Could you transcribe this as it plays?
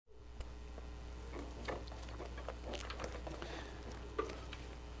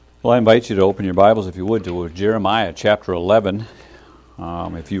Well, I invite you to open your Bibles, if you would, to Jeremiah chapter 11.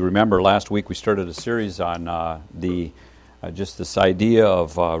 If you remember, last week we started a series on just this idea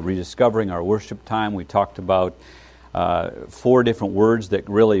of rediscovering our worship time. We talked about 4 different words that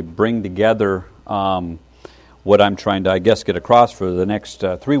really bring together what I'm trying to, get across for the next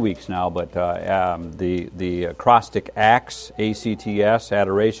 3 weeks now. But the acrostic ACTS, A-C-T-S,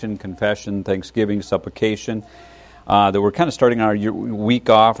 adoration, confession, thanksgiving, supplication. That we're kind of starting our week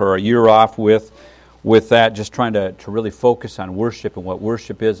off or our year off with that, just trying to really focus on worship and what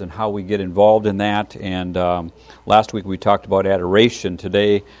worship is and how we get involved in that. And last week we talked about adoration.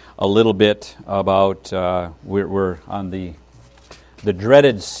 Today a little bit about, we're on the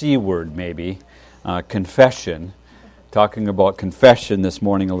dreaded C word maybe, confession. Talking about confession this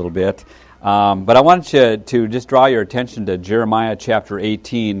morning a little bit. But I wanted you to just draw your attention to Jeremiah chapter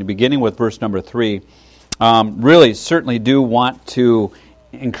 18, beginning with verse number 3. Really, certainly do want to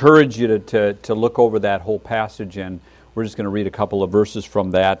encourage you to look over that whole passage, and we're just going to read a couple of verses from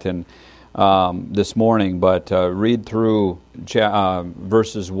that and this morning. But read through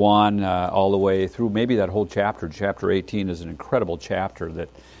verses 1 all the way through maybe that whole chapter. Chapter 18 is an incredible chapter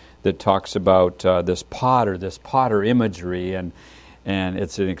that talks about this potter imagery, and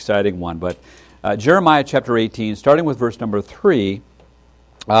it's an exciting one. But Jeremiah chapter 18, starting with verse number 3.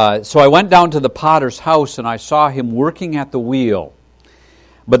 So I went down to the potter's house, and I saw him working at the wheel.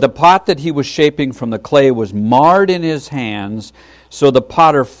 But the pot that he was shaping from the clay was marred in his hands, so the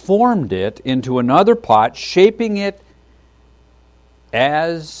potter formed it into another pot, shaping it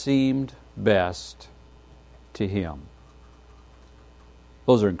as seemed best to him.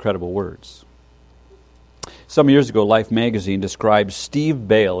 Those are incredible words. Some years ago, Life magazine described Steve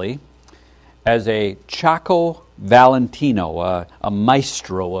Bailey as a Chaco Valentino, a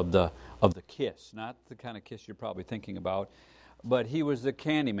maestro of the kiss, not the kind of kiss you're probably thinking about, but he was the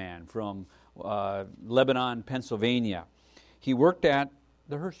Candyman from Lebanon, Pennsylvania. He worked at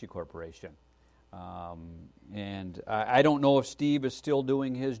the Hershey Corporation, and I don't know if Steve is still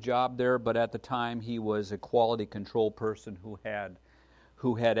doing his job there, but at the time he was a quality control person who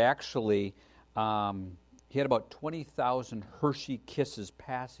had actually. He had about 20,000 Hershey Kisses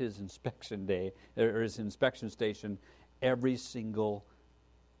pass his inspection day, or his inspection station, every single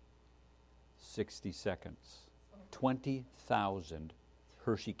 60 seconds. 20,000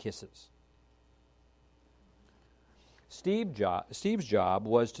 Hershey Kisses. Steve's job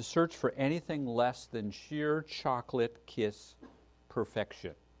was to search for anything less than sheer chocolate kiss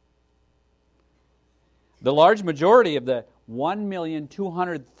perfection. The large majority of the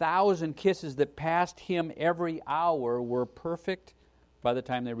 1,200,000 kisses that passed him every hour were perfect by the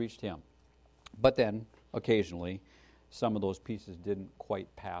time they reached him. But then, occasionally, some of those pieces didn't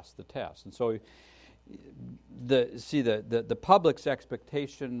quite pass the test. And so, the public's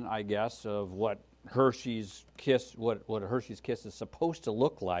expectation, I guess, of what Hershey's Kiss, what a Hershey's Kiss is supposed to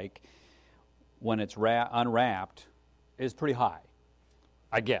look like when it's unwrapped, is pretty high,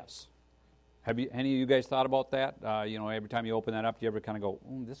 I guess. Have any of you guys thought about that? Every time you open that up, do you ever kind of go,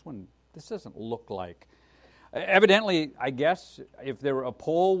 this doesn't look like. Evidently, I guess, if a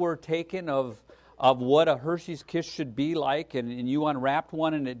poll were taken of what a Hershey's Kiss should be like, and you unwrapped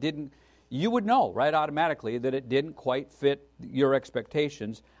one and it didn't, you would know right automatically that it didn't quite fit your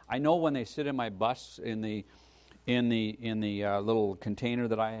expectations. I know when they sit in my bus in the little container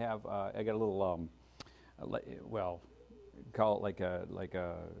that I have, I got a little call it like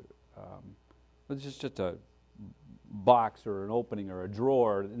a. It's just a box or an opening or a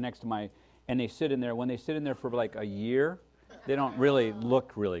drawer next to and they sit in there. When they sit in there for like a year, they don't really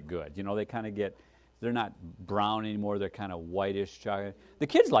look really good. They kind of they're not brown anymore. They're kind of whitish chocolate. The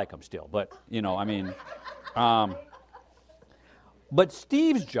kids like them still, but but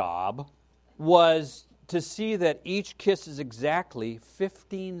Steve's job was to see that each kiss is exactly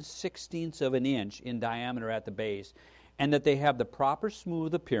 15/16 of an inch in diameter at the base, and that they have the proper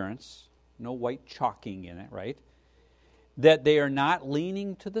smooth appearance. No white chalking in it, right? That they are not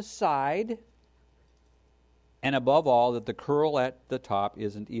leaning to the side, and above all, that the curl at the top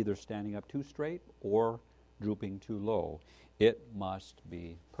isn't either standing up too straight or drooping too low. It must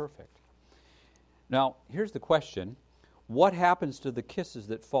be perfect. Now, here's the question. What happens to the kisses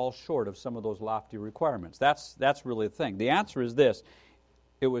that fall short of some of those lofty requirements? That's really the thing. The answer is this.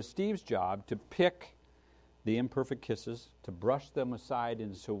 It was Steve's job to pick the imperfect kisses, to brush them aside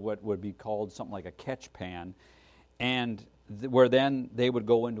into what would be called something like a catch pan, and where then they would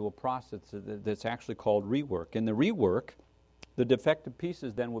go into a process that's actually called rework. In the rework, the defective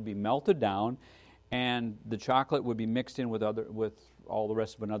pieces then would be melted down, and the chocolate would be mixed in with all the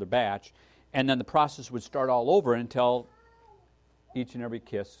rest of another batch, and then the process would start all over until each and every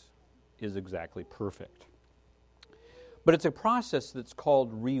kiss is exactly perfect. But it's a process that's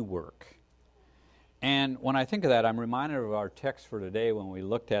called rework. And when I think of that, I'm reminded of our text for today when we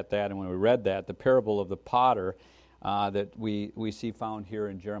looked at that and when we read that, the parable of the potter that we see found here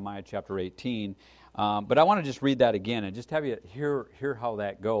in Jeremiah chapter 18. But I want to just read that again and just have you hear how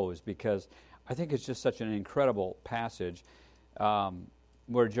that goes, because I think it's just such an incredible passage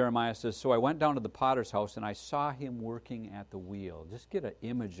where Jeremiah says, "So I went down to the potter's house and I saw him working at the wheel." Just get an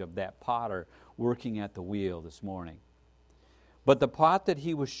image of that potter working at the wheel this morning. "But the pot that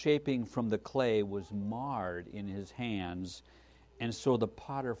he was shaping from the clay was marred in his hands, and so the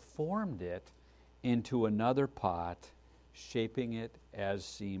potter formed it into another pot, shaping it as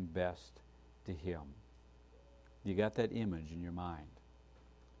seemed best to him." You got that image in your mind?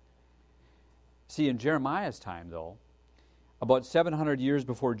 See, in Jeremiah's time, though, about 700 years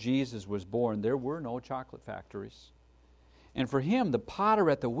before Jesus was born, there were no chocolate factories. And for him, the potter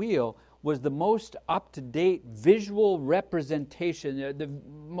at the wheel was the most up-to-date visual representation, the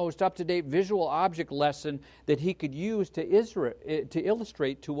most up-to-date visual object lesson that he could use to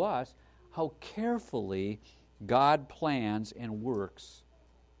illustrate to us how carefully God plans and works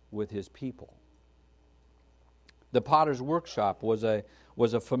with his people. The potter's workshop was a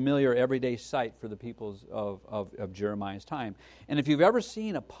familiar everyday sight for the peoples of Jeremiah's time. And if you've ever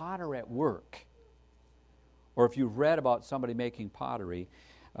seen a potter at work, or if you've read about somebody making pottery,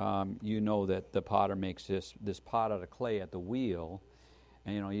 you know that the potter makes this pot out of clay at the wheel,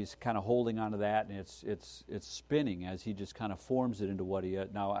 and he's kind of holding onto that, and it's spinning as he just kind of forms it into what he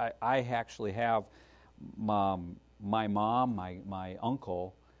is. Now I actually have my mom, my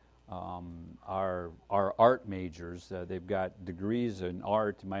uncle. Are art majors. They've got degrees in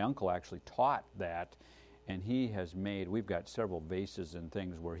art. My uncle actually taught that, and we've got several vases and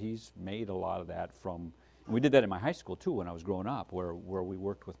things where he's made a lot of that from. We did that in my high school too when I was growing up, where we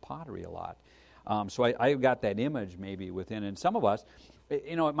worked with pottery a lot. So I got that image maybe within. And some of us,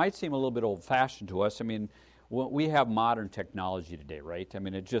 it might seem a little bit old-fashioned to us. I mean, we have modern technology today, right? I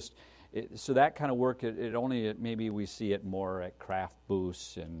mean, so that kind of work, maybe we see it more at craft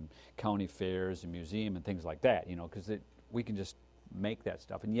booths and county fairs and museum and things like that, because we can just make that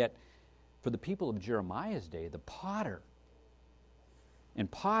stuff. And yet, for the people of Jeremiah's day, the potter and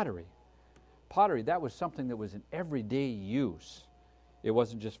pottery, that was something that was in everyday use. It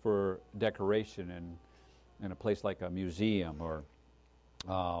wasn't just for decoration in a place like a museum,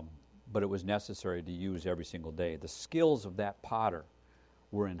 but it was necessary to use every single day. The skills of that potter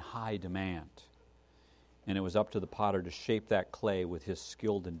were in high demand, and it was up to the potter to shape that clay with his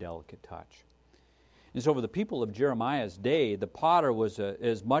skilled and delicate touch. And so for the people of Jeremiah's day, the potter was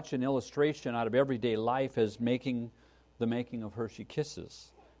as much an illustration out of everyday life as the making of Hershey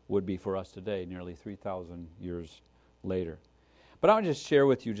Kisses would be for us today, nearly 3,000 years later. But I'll just share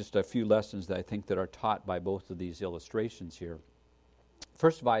with you just a few lessons that I think that are taught by both of these illustrations here.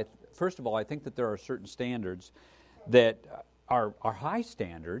 First of all, I think that there are certain standards that are high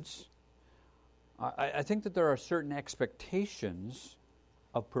standards. I think that there are certain expectations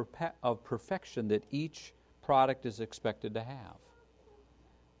of perfection that each product is expected to have.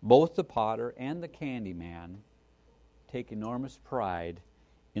 Both the potter and the candy man take enormous pride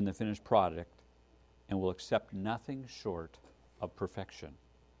in the finished product and will accept nothing short of perfection.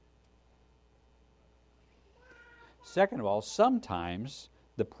 Second of all, sometimes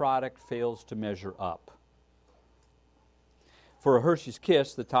the product fails to measure up. For a Hershey's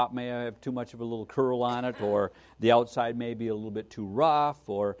Kiss, the top may have too much of a little curl on it, or the outside may be a little bit too rough,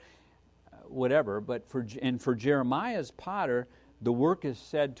 or whatever. But for Jeremiah's potter, the work is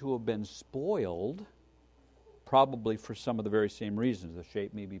said to have been spoiled, probably for some of the very same reasons. The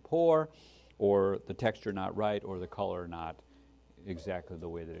shape may be poor, or the texture not right, or the color not exactly the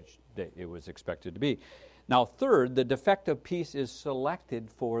way that it was expected to be. Now, third, the defective piece is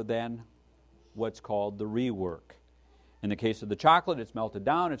selected for then what's called the rework. In the case of the chocolate, it's melted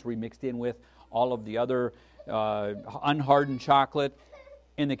down, it's remixed in with all of the other unhardened chocolate.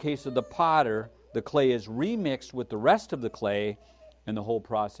 In the case of the potter, the clay is remixed with the rest of the clay, and the whole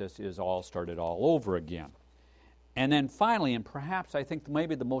process is all started all over again. And then finally, and perhaps I think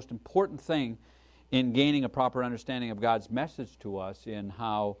maybe the most important thing in gaining a proper understanding of God's message to us in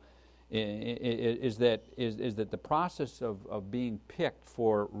how is that the process of being picked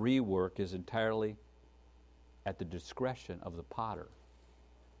for rework is entirely at the discretion of the potter.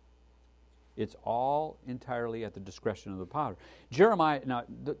 It's all entirely at the discretion of the potter. Jeremiah, now,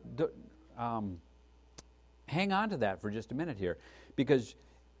 hang on to that for just a minute here, because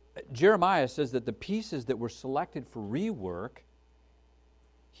Jeremiah says that the pieces that were selected for rework,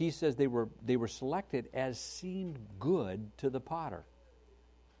 he says they were selected as seemed good to the potter.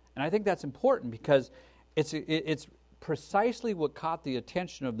 And I think that's important because it's precisely what caught the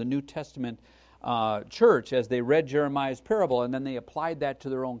attention of the New Testament church as they read Jeremiah's parable, and then they applied that to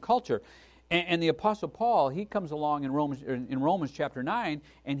their own culture. And the Apostle Paul, he comes along in Romans chapter 9,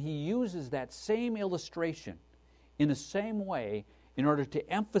 and he uses that same illustration in the same way in order to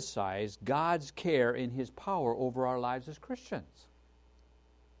emphasize God's care and His power over our lives as Christians.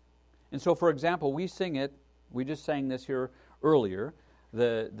 And so, for example, we just sang this here earlier.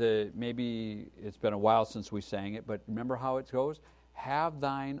 Maybe it's been a while since we sang it, but remember how it goes? Have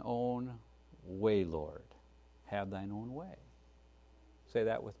thine own way, Lord. Have thine own way. Say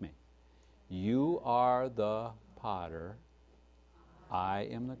that with me. You are the potter, I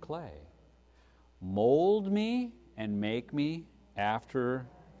am the clay. Mold me and make me after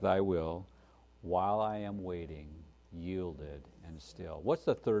thy will, while I am waiting, yielded and still. What's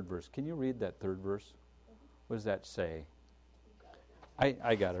the third verse? Can you read that third verse? What does that say?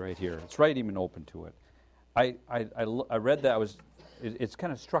 I got it right here. It's right even open to it. I read that. It's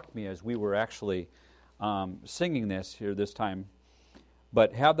kind of struck me as we were actually singing this here this time.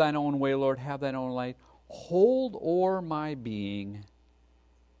 But have thine own way, Lord, have thine own light. Hold o'er my being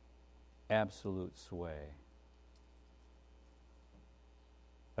absolute sway.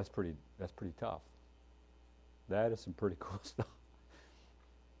 That's pretty tough. That is some pretty cool stuff.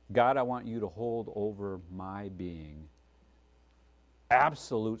 God, I want you to hold over my being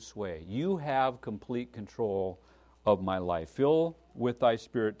absolute sway. You have complete control of my life. Fill with thy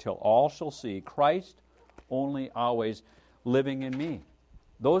Spirit till all shall see Christ only, always living in me.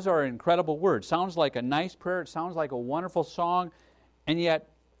 Those are incredible words. Sounds like a nice prayer. It sounds like a wonderful song. And yet,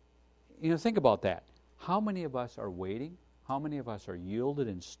 think about that. How many of us are waiting? How many of us are yielded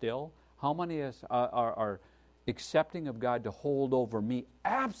and still? How many of us are accepting of God to hold over me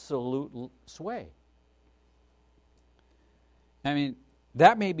absolute sway? I mean,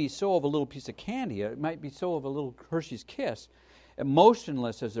 that may be so of a little piece of candy. It might be so of a little Hershey's Kiss,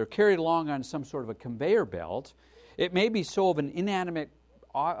 motionless as they're carried along on some sort of a conveyor belt. It may be so of an inanimate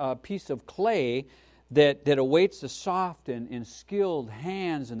piece of clay that awaits the soft and skilled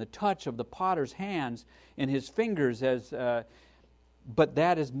hands and the touch of the potter's hands and his fingers. But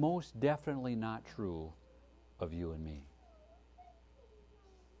that is most definitely not true of you and me.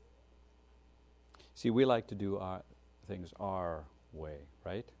 See, we like to do things our way,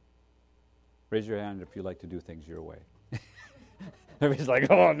 right? Raise your hand if you like to do things your way. Everybody's like,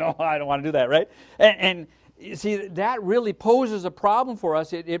 oh, no, I don't want to do that, right? And you see, that really poses a problem for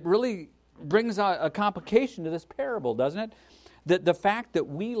us. It really brings a complication to this parable, doesn't it? The fact that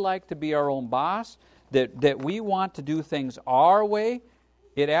we like to be our own boss, that we want to do things our way,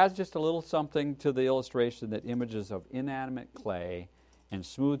 it adds just a little something to the illustration that images of inanimate clay and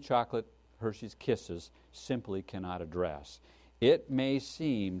smooth chocolate Hershey's Kisses simply cannot address. It may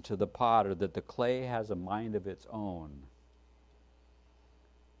seem to the potter that the clay has a mind of its own,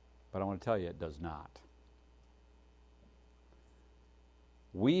 but I want to tell you it does not.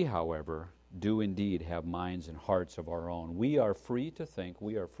 We, however, do indeed have minds and hearts of our own. We are free to think,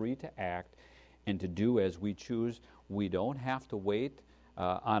 we are free to act, and to do as we choose. We don't have to wait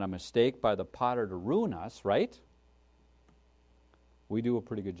on a mistake by the potter to ruin us, right? We do a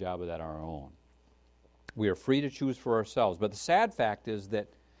pretty good job of that on our own. We are free to choose for ourselves. But the sad fact is that,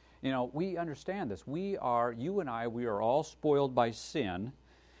 we understand this. You and I, we are all spoiled by sin.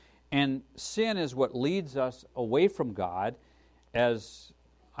 And sin is what leads us away from God, as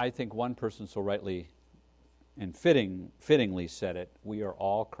I think one person so rightly and fittingly said it, we are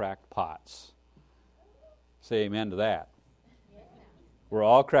all cracked pots. Say amen to that. We're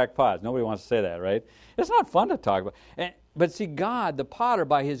all cracked pots. Nobody wants to say that, right? It's not fun to talk about. But see, God, the potter,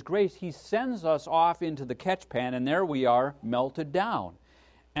 by His grace, He sends us off into the catch pan, and there we are, melted down.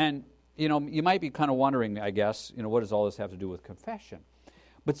 And, you might be kind of wondering, I guess, what does all this have to do with confession?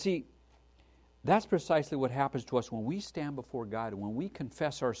 But see, that's precisely what happens to us when we stand before God and when we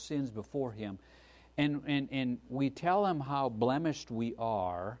confess our sins before Him and we tell Him how blemished we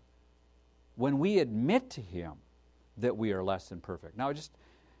are. When we admit to Him that we are less than perfect. Now,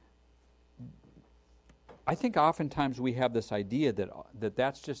 I think oftentimes we have this idea that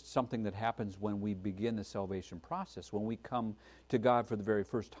that's just something that happens when we begin the salvation process, when we come to God for the very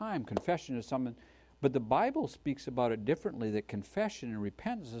first time. Confession is something, but the Bible speaks about it differently, that confession and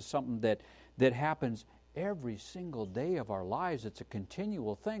repentance is something that happens every single day of our lives. It's a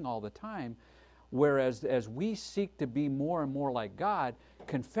continual thing all the time. Whereas as we seek to be more and more like God,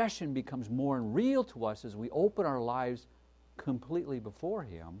 confession becomes more and real to us as we open our lives completely before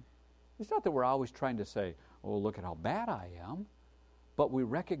Him. It's not that we're always trying to say, oh, look at how bad I am. but we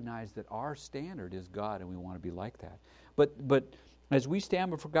recognize that our standard is God and we want to be like that. But as we stand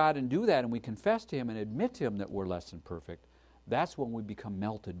before God and do that and we confess to Him and admit to Him that we're less than perfect, that's when we become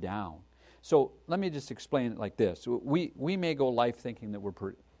melted down. So let me just explain it like this. We may go through life thinking that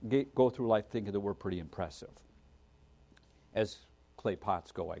we're pretty impressive, as clay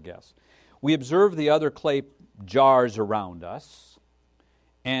pots go, I guess. We observe the other clay jars around us,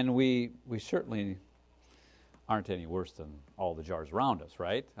 and we certainly aren't any worse than all the jars around us,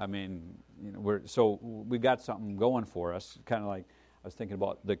 right? I mean, so we got something going for us. Kind of like I was thinking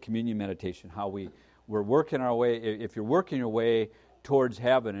about the communion meditation, how we're working our way. If you're working your way towards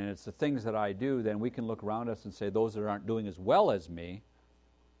heaven, and it's the things that I do, then we can look around us and say, those that aren't doing as well as me,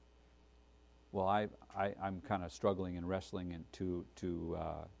 well, I'm kind of struggling and wrestling and to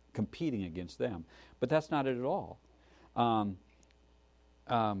competing against them. But that's not it at all.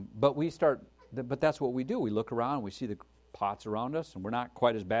 But that's what we do. We look around and we see the pots around us, and we're not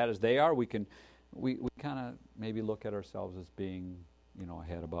quite as bad as they are. We kind of maybe look at ourselves as being,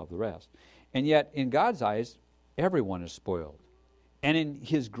 ahead above the rest. And yet, in God's eyes, everyone is spoiled. And in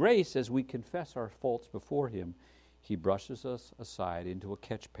His grace, as we confess our faults before Him, He brushes us aside into a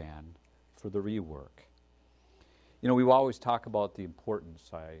catch pan for the rework. We always talk about the importance.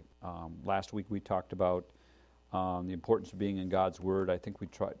 Last week we talked about the importance of being in God's Word. I think we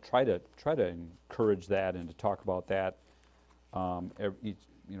try to encourage that and to talk about that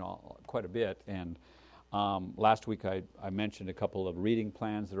quite a bit. And last week I mentioned a couple of reading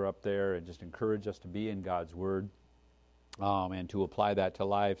plans that are up there and just encourage us to be in God's Word and to apply that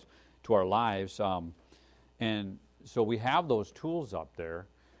to our lives. And so we have those tools up there.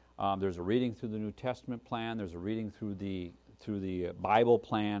 There's a reading through the New Testament plan. There's a reading through the Bible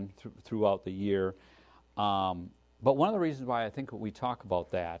plan throughout the year. But one of the reasons why I think we talk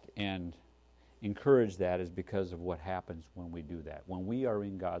about that and encourage that is because of what happens when we do that. When we are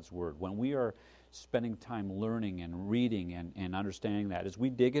in God's Word, when we are spending time learning and reading and understanding that, as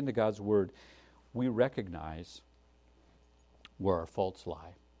we dig into God's Word, we recognize where our faults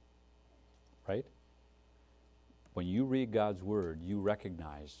lie. Right? When you read God's Word, you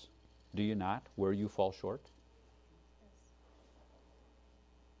recognize, do you not, where you fall short?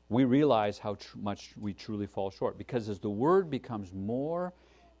 We realize how much we truly fall short, because as the Word becomes more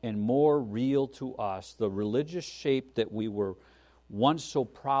and more real to us, the religious shape that we were once so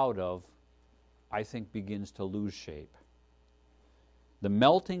proud of, I think, begins to lose shape. The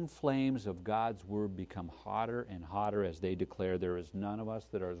melting flames of God's Word become hotter and hotter as they declare, there is none of us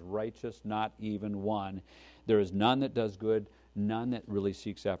that are righteous, not even one. There is none that does good, none that really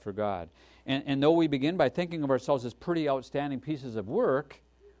seeks after God. And though we begin by thinking of ourselves as pretty outstanding pieces of work,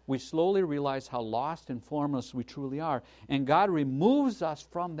 we slowly realize how lost and formless we truly are. And God removes us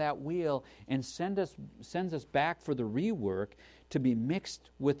from that wheel and sends us back for the rework to be mixed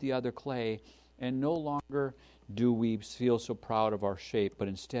with the other clay. And no longer do we feel so proud of our shape, but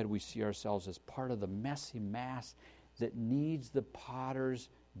instead we see ourselves as part of the messy mass that needs the potter's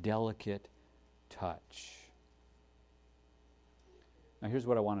delicate touch. Now here's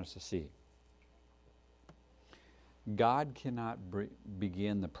what I want us to see. God cannot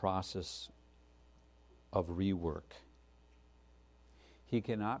begin the process of rework. He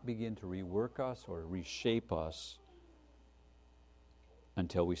cannot begin to rework us or reshape us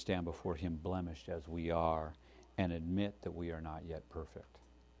until we stand before Him blemished as we are and admit that we are not yet perfect.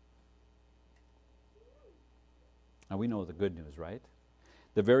 Now we know the good news, right?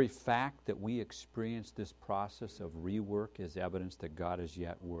 The very fact that we experience this process of rework is evidence that God is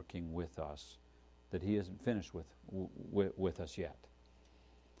yet working with us, that He isn't finished with us yet.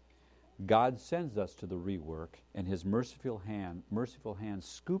 God sends us to the rework, and His merciful hand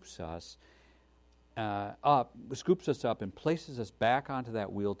scoops us up and places us back onto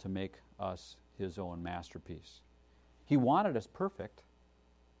that wheel to make us His own masterpiece. He wanted us perfect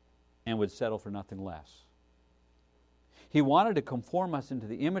and would settle for nothing less. He wanted to conform us into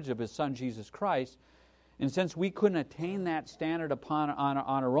the image of His Son, Jesus Christ, and since we couldn't attain that standard on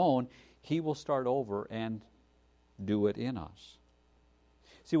our own, He will start over and do it in us.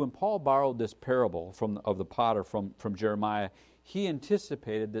 See, when Paul borrowed this parable of the potter from Jeremiah, he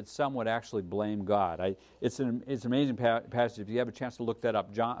anticipated that some would actually blame God. It's an amazing passage. If you have a chance to look that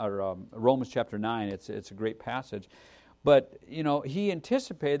up, Romans chapter 9, it's a great passage. But, he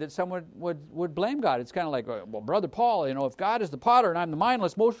anticipated that someone would blame God. It's kind of like, well, Brother Paul, if God is the potter and I'm the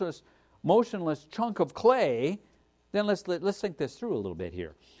mindless, motionless chunk of clay, then let's think this through a little bit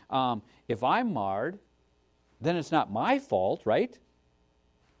here. If I'm marred, then it's not my fault, right?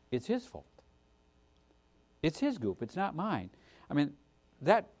 It's His fault. It's His goop. It's not mine. I mean,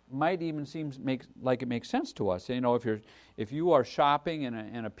 that might even like it makes sense to us. You know, if you are shopping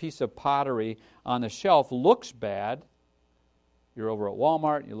and a piece of pottery on the shelf looks bad, you're over at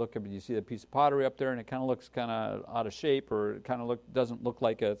Walmart, you look up and you see the piece of pottery up there, and it kind of looks kind of out of shape, or it kind of doesn't look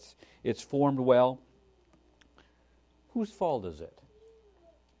like it's formed well. Whose fault is it?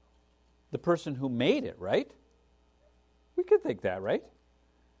 The person who made it, right? We could think that, right?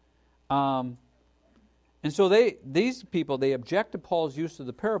 And so these people, they object to Paul's use of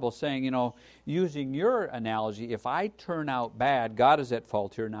the parable, saying, you know, using your analogy, if I turn out bad, God is at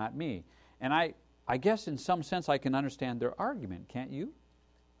fault here, not me. And I guess in some sense I can understand their argument, can't you?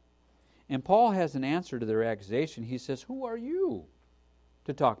 And Paul has an answer to their accusation. He says, who are you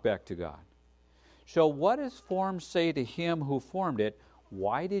to talk back to God? So what does form say to him who formed it?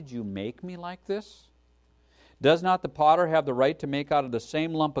 Why did you make me like this? Does not the potter have the right to make out of the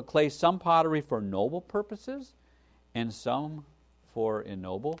same lump of clay some pottery for noble purposes and some for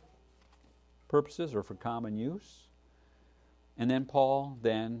ignoble purposes or for common use? And then Paul,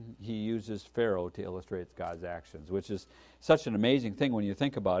 he uses Pharaoh to illustrate God's actions, which is such an amazing thing when you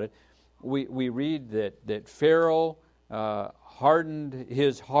think about it. We read that Pharaoh hardened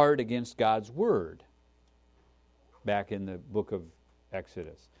his heart against God's word back in the book of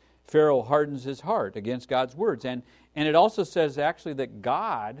Exodus. Pharaoh hardens his heart against God's words. And it also says actually that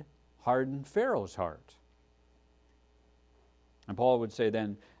God hardened Pharaoh's heart. And Paul would say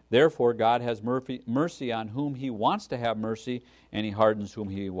then, therefore God has mercy on whom he wants to have mercy, and he hardens whom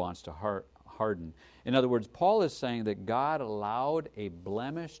he wants to harden. In other words, Paul is saying that God allowed a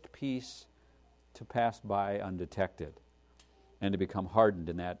blemished piece to pass by undetected and to become hardened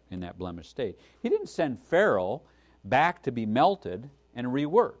in that blemished state. He didn't send Pharaoh back to be melted and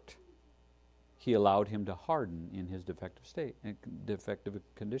reworked. He allowed him to harden in his defective state, defective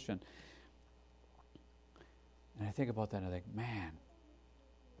condition. And I think about that and I think, man,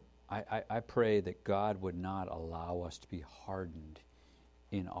 I pray that God would not allow us to be hardened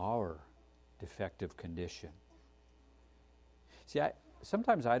in our defective condition. See,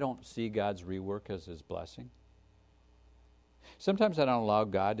 sometimes I don't see God's rework as his blessing. Sometimes I don't allow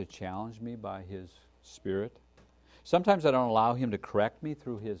God to challenge me by his Spirit. Sometimes I don't allow him to correct me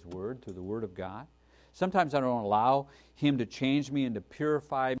through his word, through the word of God. Sometimes I don't allow him to change me and to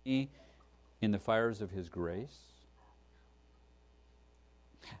purify me in the fires of his grace.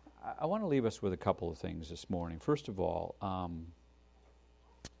 I want to leave us with a couple of things this morning. First of all,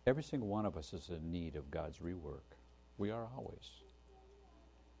 every single one of us is in need of God's rework. We are always.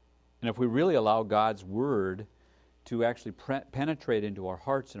 And if we really allow God's word to actually penetrate into our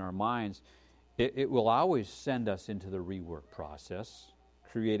hearts and our minds, it will always send us into the rework process,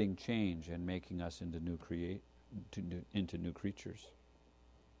 creating change and making us into new creatures.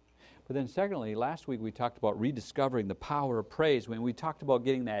 But then secondly, last week we talked about rediscovering the power of praise. When we talked about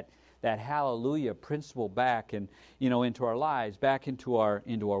getting that hallelujah principle back and into our lives, back into our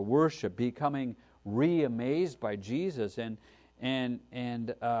worship, becoming re-amazed by Jesus. And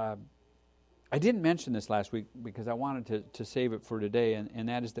I didn't mention this last week because I wanted to save it for today, and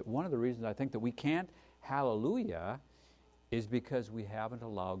that is that one of the reasons I think that we can't hallelujah is because we haven't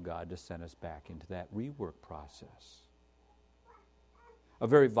allowed God to send us back into that rework process. A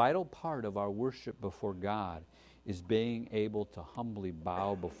very vital part of our worship before God is being able to humbly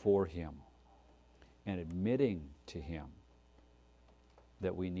bow before him and admitting to him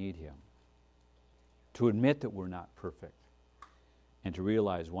that we need him. To admit that we're not perfect. And to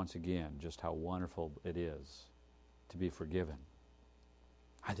realize once again just how wonderful it is to be forgiven.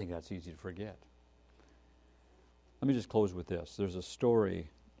 I think that's easy to forget. Let me just close with this. There's a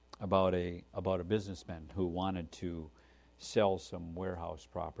story about a businessman who wanted to sell some warehouse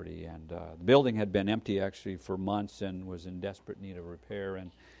property, and the building had been empty actually for months and was in desperate need of repair,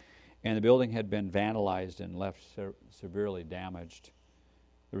 and the building had been vandalized and left severely damaged.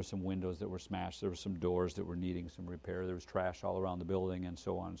 There were some windows that were smashed. There were some doors that were needing some repair. There was trash all around the building and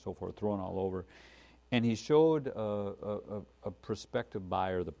so on and so forth, thrown all over. And he showed a prospective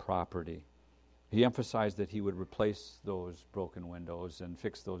buyer the property. He emphasized that he would replace those broken windows and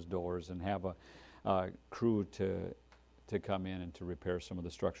fix those doors and have a crew to come in and to repair some of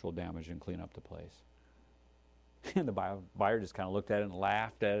the structural damage and clean up the place. And the buyer just kind of looked at it and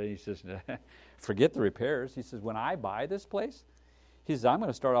laughed at it. He says, forget the repairs. He says, when I buy this place, he says, I'm going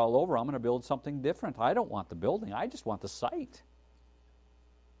to start all over. I'm going to build something different. I don't want the building. I just want the site.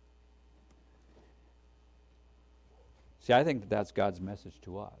 See, I think that's God's message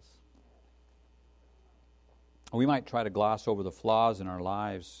to us. We might try to gloss over the flaws in our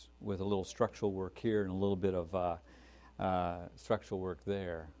lives with a little structural work here and a little bit of structural work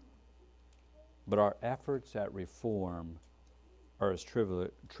there. But our efforts at reform are as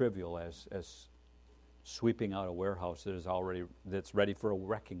trivial as sweeping out a warehouse that's ready for a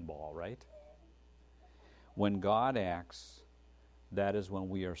wrecking ball, right? When God acts, that is when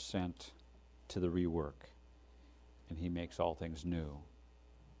we are sent to the rework, and He makes all things new.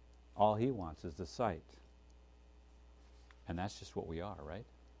 All He wants is the site. And that's just what we are, right?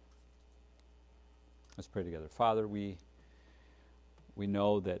 Let's pray together. Father, we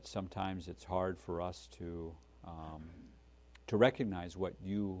know that sometimes it's hard for us to recognize what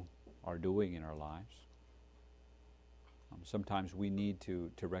You are doing in our lives. Sometimes we need to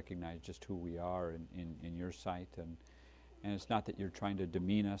recognize just who we are in Your sight, and it's not that You're trying to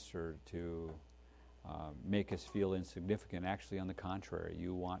demean us or to make us feel insignificant. Actually, on the contrary,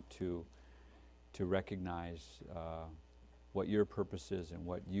 You want to recognize what Your purpose is and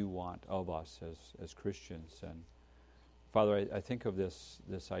what You want of us as Christians. And Father, I think of this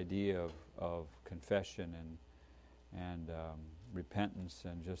idea of confession and repentance,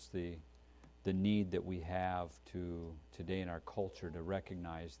 and just the need that we have to today in our culture to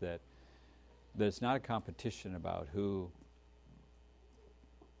recognize that it's not a competition about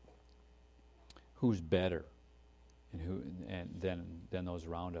who's better and than those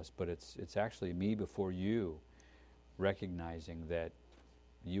around us, but it's actually me before You, recognizing that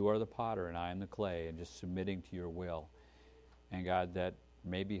You are the potter and I am the clay, and just submitting to Your will. And God, that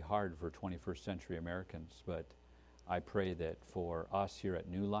may be hard for 21st century Americans, but I pray that for us here at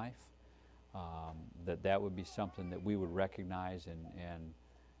New Life, that would be something that we would recognize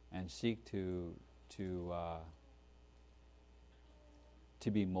and seek to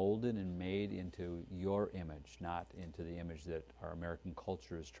be molded and made into Your image, not into the image that our American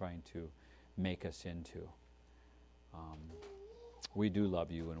culture is trying to make us into. We do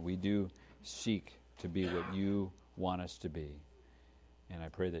love You, and we do seek to be what You want us to be. And I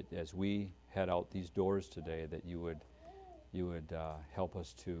pray that as we head out these doors today, that You would help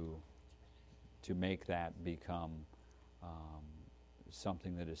us to make that become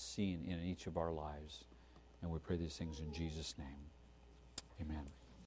something that is seen in each of our lives. And we pray these things in Jesus' name. Amen.